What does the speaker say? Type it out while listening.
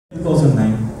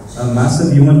2009, a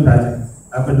massive human tragedy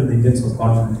happened to the Indian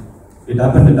subcontinent. It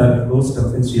happened at our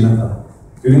doorstep in Sri Lanka.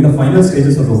 During the final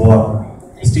stages of the war,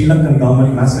 the Sri Lankan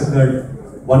government massacred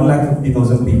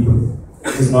 150,000 people.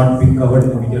 It is not being covered in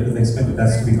the media to the extent it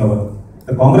has to be covered.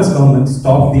 The Congress government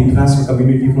stopped the international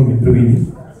community from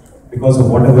intervening because of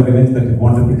whatever revenge that it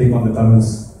wanted to take on the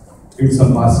Tamils due to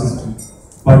some past history.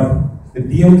 But the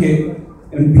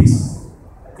DMK MPs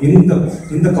in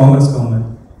the Congress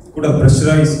government could have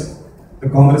pressurized the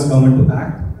Congress government to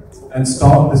act and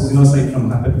stop this genocide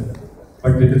from happening.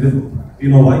 But they didn't. Do you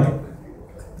know why?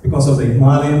 Because of the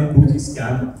Himalayan Booty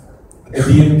scam the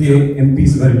DMK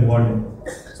MPs were involved in.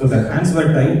 So their hands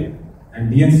were tied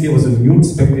and DMK was a mute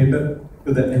spectator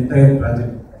to the entire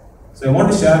tragedy. So I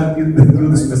want to share with you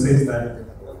this message that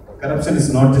corruption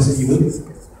is not just evil.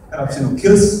 Corruption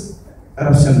kills,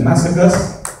 corruption massacres,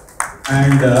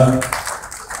 and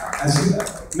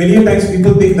many times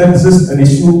people think that this is an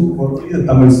issue for only the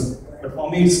Tamils. But for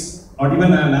me, it's not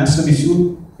even a national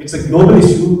issue. It's a global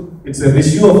issue. It's an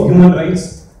issue of human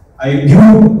rights. I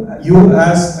view you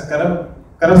as a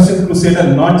corruption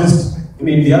crusader, not just in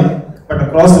India, but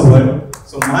across the world.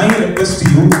 So my request to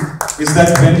you is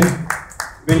that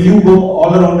when you go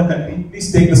all around the country,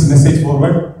 please take this message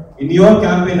forward. In your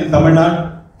campaign in Tamil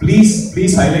Nadu,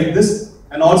 please highlight this.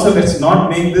 And also let's not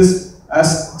make this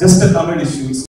as just a Tamil issue.